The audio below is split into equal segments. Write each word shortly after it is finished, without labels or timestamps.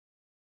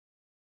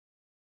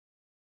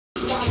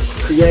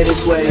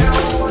CREATIWAY.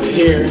 We're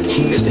here.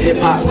 It's the hip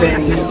hop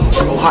family,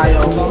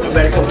 Ohio. I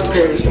better come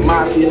prepared. It's the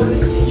Mafia.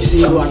 You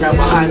see who I got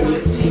behind me?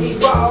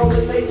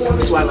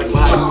 Swag like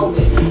behind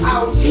me.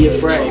 Be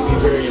afraid. Be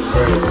very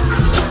afraid.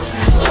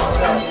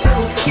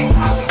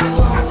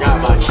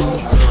 God bless you.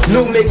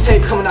 New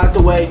mixtape coming out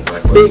the way.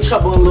 Big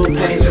Trouble in Little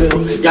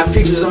Painesville. Got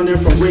features on there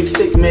from Rick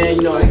Sick Man,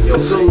 you know,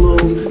 Zulu,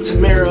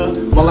 Tamara,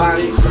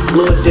 Melodic,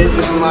 Lil Dick,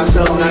 and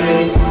myself, you know what I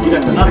mean? You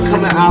got the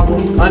upcoming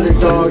album,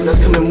 Underdogs, that's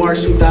coming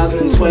March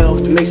 2012.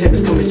 The mixtape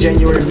is coming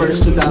January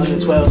 1st,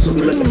 2012, so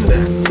be looking for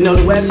that. You know,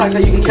 the websites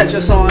that you can catch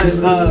us on is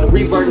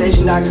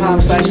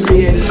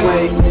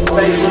ReverbNation.com/CreaTisWay,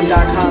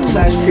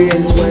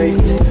 Facebook.com/CreaTisWay,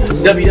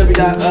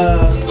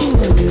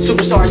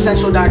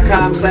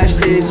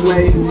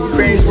 www.superstarcentral.com/CreaTisWay,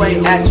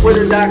 CreaTisWay at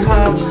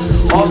Twitter.com,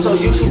 also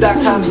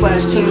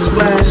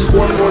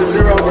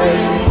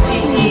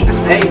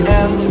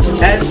YouTube.com/TeamSplash440,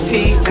 that's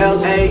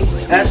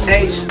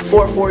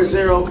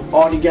TEAMSPLASH440,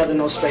 all together,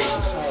 no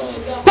spaces.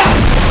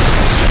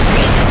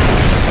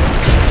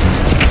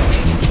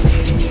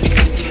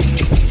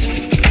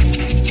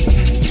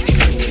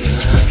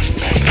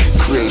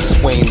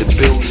 CREATIWAY in the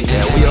building.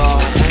 Yeah, we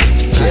are.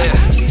 Yeah.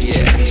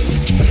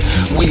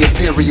 We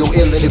imperial,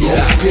 ill and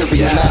most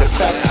superior. Matter of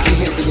fact, we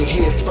hearing it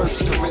here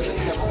first.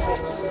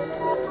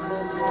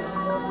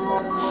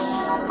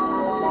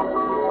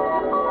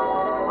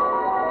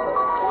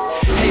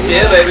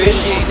 Yeah, baby.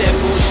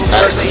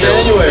 First of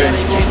January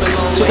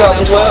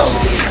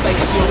 2012.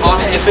 All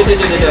in your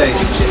fitness in the day.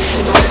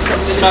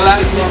 Smell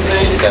like, you know what I'm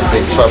saying? That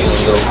Big Trouble in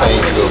Little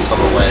Painesville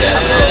coming right at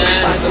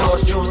Find the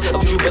lost jewels of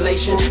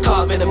jubilation.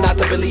 Carving them not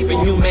to believe in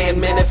human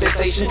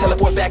manifestation.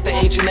 Teleport back to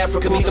ancient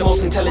Africa. Meet the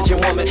most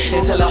intelligent woman.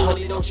 And tell her,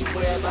 honey, don't you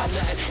worry about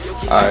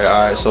nothing.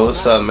 Alright, so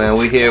what's up, man?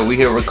 We here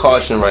with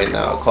Caution right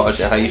now.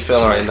 Caution, how you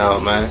feeling right now,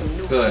 man?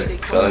 Good.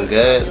 Feeling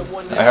good?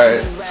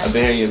 I've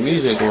been hearing your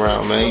music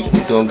around, man. You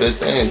keep doing good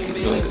things.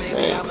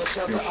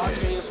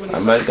 I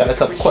got a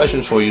couple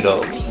questions for you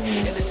though.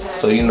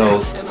 So, you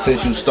know,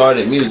 since you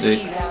started music,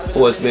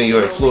 who has been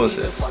your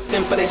influences? A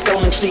bunch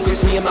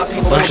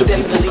of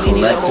people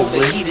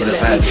collectively, but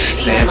if I had to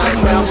stamp it,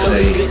 I'm going to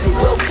say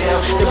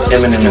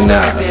Eminem and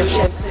Nas.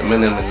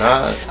 Eminem and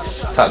Nas?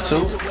 Top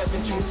 2?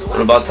 What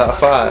about top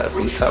 5?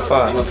 Who's top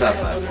 5? No top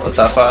 5. Oh,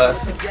 top 5?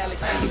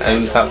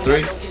 And top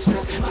 3?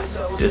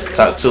 Just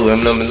top 2,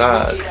 Eminem and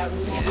Nas.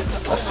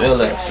 I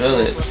feel it.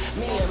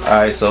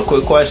 Alright, so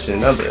quick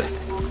question,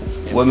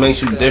 what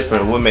makes you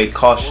different? What makes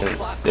Caution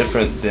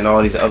different than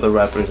all these other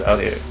rappers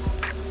out here?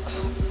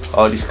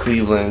 All these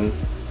Cleveland,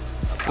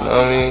 you know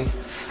what I mean?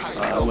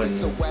 I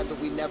wouldn't.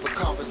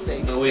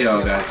 No, we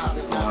all got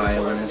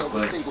Ohio in us,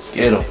 but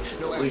Get 'em.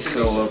 we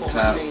so up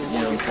top, you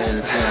know what I'm saying?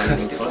 It's not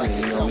even funny,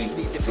 you know, we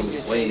from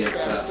way up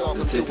top,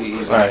 the tippy.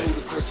 Right.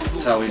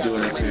 That's how we do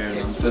it up here, and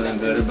I'm feeling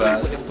good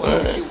about it.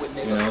 Alright.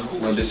 You know,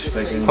 no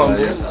disrespect to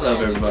anybody else. I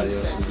love everybody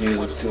else's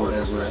music too,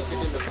 as well.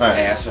 Right.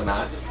 Ass or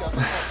not.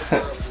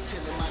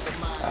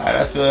 Alright,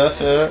 I feel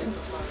it.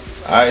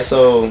 Alright,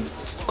 so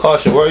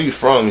Caution, where are you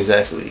from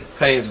exactly?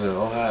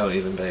 Painesville, Ohio,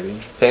 even, baby.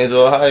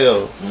 Painesville,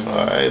 Ohio.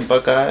 Alright,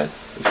 Buckeye.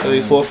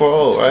 Philly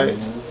 440, right?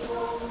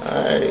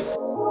 Alright.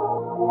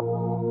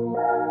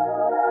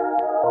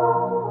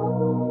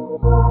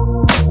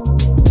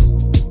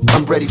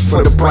 I'm ready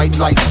for the bright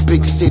lights,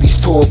 big cities,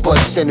 tour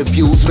bus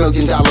interviews, $1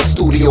 million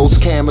studios,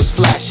 cameras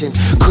flashing,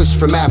 Kush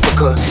from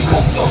Africa.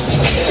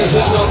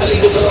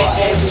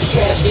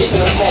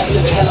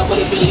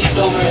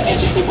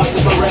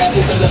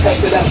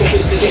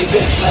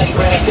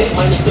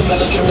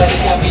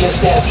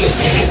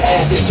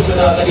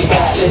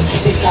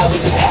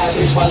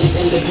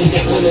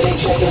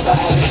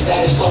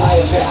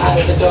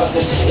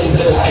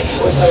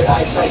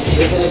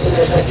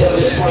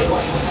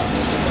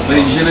 But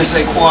je ne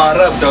sais quoi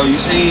up though, you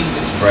see?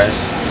 Fresh.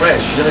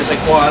 Je ne sais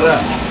quoi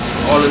up.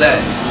 All of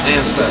that,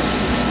 and such.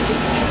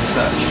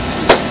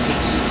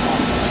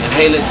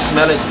 Inhale it,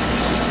 smell it,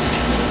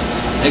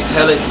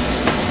 exhale it,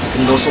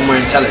 and go somewhere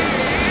and tell it.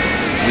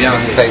 We out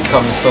here. Mixtape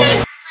coming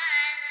soon.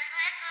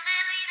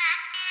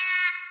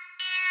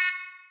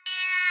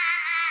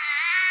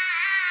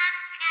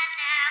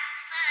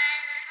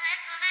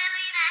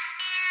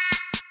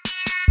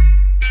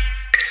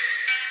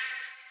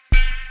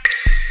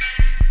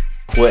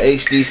 With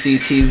HDC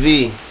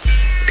TV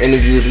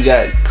interviews, we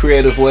got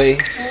CREATIWAY,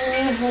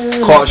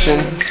 Caution,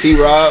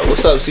 C-Rob.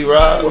 What's up,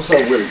 C-Rob? What's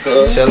up with it,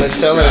 cuz? Chillin'.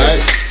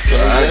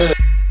 Alright.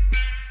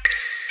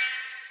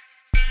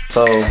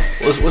 So,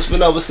 what's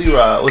been up with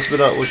C-Rob? What's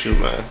been up with you,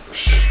 man?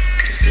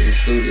 Just in the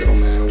studio,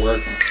 man,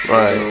 working.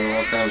 Right.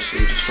 All kind of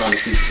shit, just trying to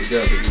keep it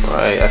together. You know?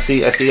 Right. I see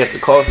you at the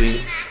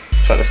coffee,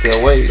 trying to stay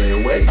awake. Stay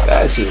awake.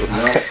 Got you.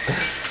 No.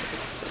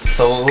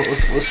 So,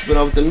 what's been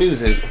up with the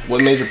music?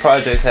 What major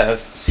projects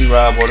have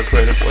C-Rob or the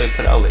CREATIWAY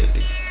put out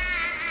lately?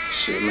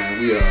 Shit, man,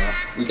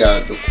 we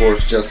got, of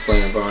course, Just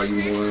Playing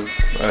Volume 1,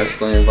 Right. Just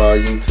Playing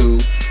Volume 2.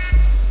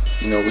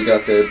 You know, we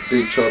got that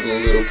Big Trouble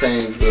in Little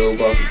Painesville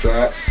about to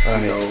drop.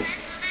 Right. You know,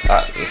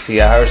 I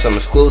heard some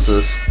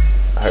exclusives.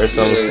 I ain't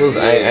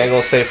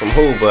gonna say from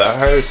who, but I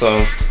heard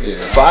some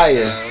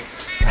fire.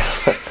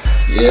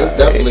 Yeah, it's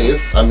definitely,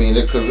 I mean,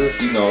 because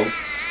it's, you know,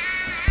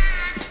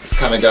 it's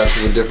kind of got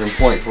to a different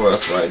point for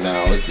us right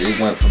now. It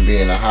went from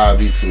being a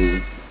hobby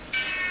to,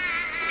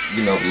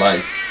 you know,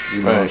 life.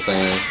 You know what I'm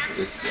saying?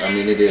 I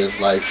mean, it is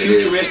life.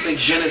 Futuristic,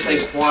 je ne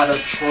sais quoi de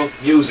trunk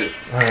music.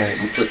 Right.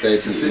 You put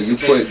that,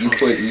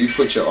 you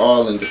put your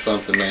all into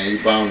something, man. You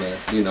bound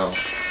to, you know,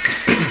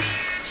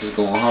 just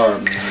going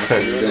hard, man. That's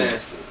what you're doing.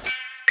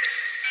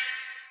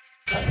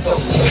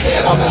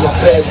 I'm in a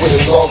bed with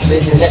a dog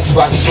living,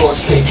 Xbox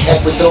joystick,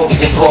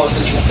 Ecuadorian broad,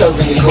 this is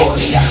stirring your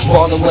gorgeous.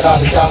 Rolling without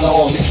a dollar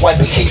on me,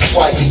 swiping, keep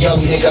swiping. Young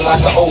nigga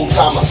like an old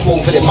timer,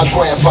 smoother than my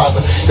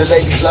grandfather. The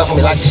ladies love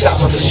me like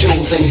shopping for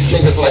shoes, and these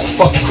niggas like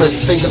fuck Chris.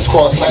 Fingers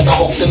crossed like I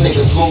hope them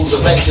niggas lose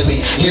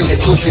eventually.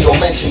 Muted pussy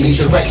don't mention me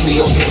directly,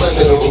 or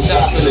subliminal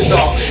shots in the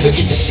dark. They'll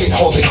get your shit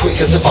haunted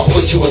quick as if I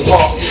put you in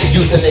park.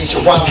 Use the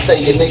nature rhyme,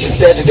 saying niggas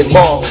deader than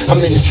mom.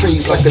 I'm in the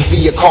trees like the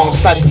Viacom,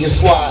 sniping your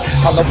squad.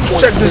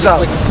 Check this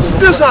out.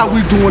 This how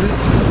we doing it.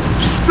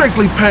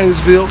 Strictly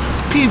Painesville,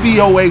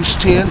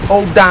 PVOH10,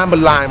 old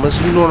Diamond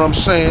Limers, you know what I'm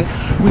saying?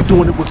 We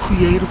doing it with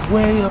Creative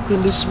Way up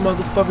in this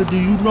motherfucker. Do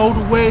you know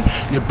the way?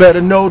 You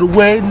better know the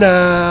way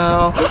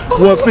now.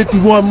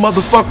 151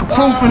 motherfucker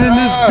proofing in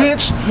this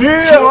bitch.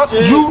 Yeah,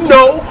 you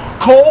know,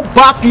 cold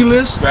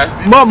populace,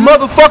 my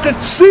motherfucking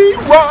sea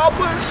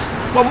robbers.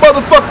 My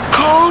motherfucker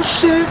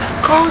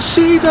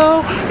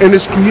Caucito. And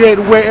it's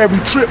Creative Way every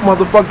trip,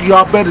 motherfucker.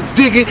 Y'all better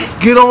dig it,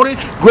 get on it,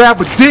 grab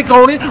a dick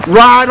on it,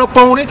 ride up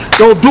on it.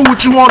 Don't do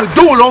what you want to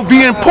do. It don't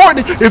be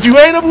important. If you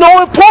ain't of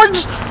no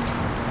importance,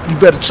 you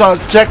better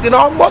start checking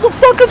our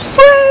motherfucking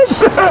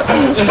friends.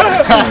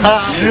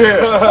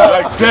 Yeah,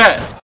 like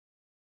that.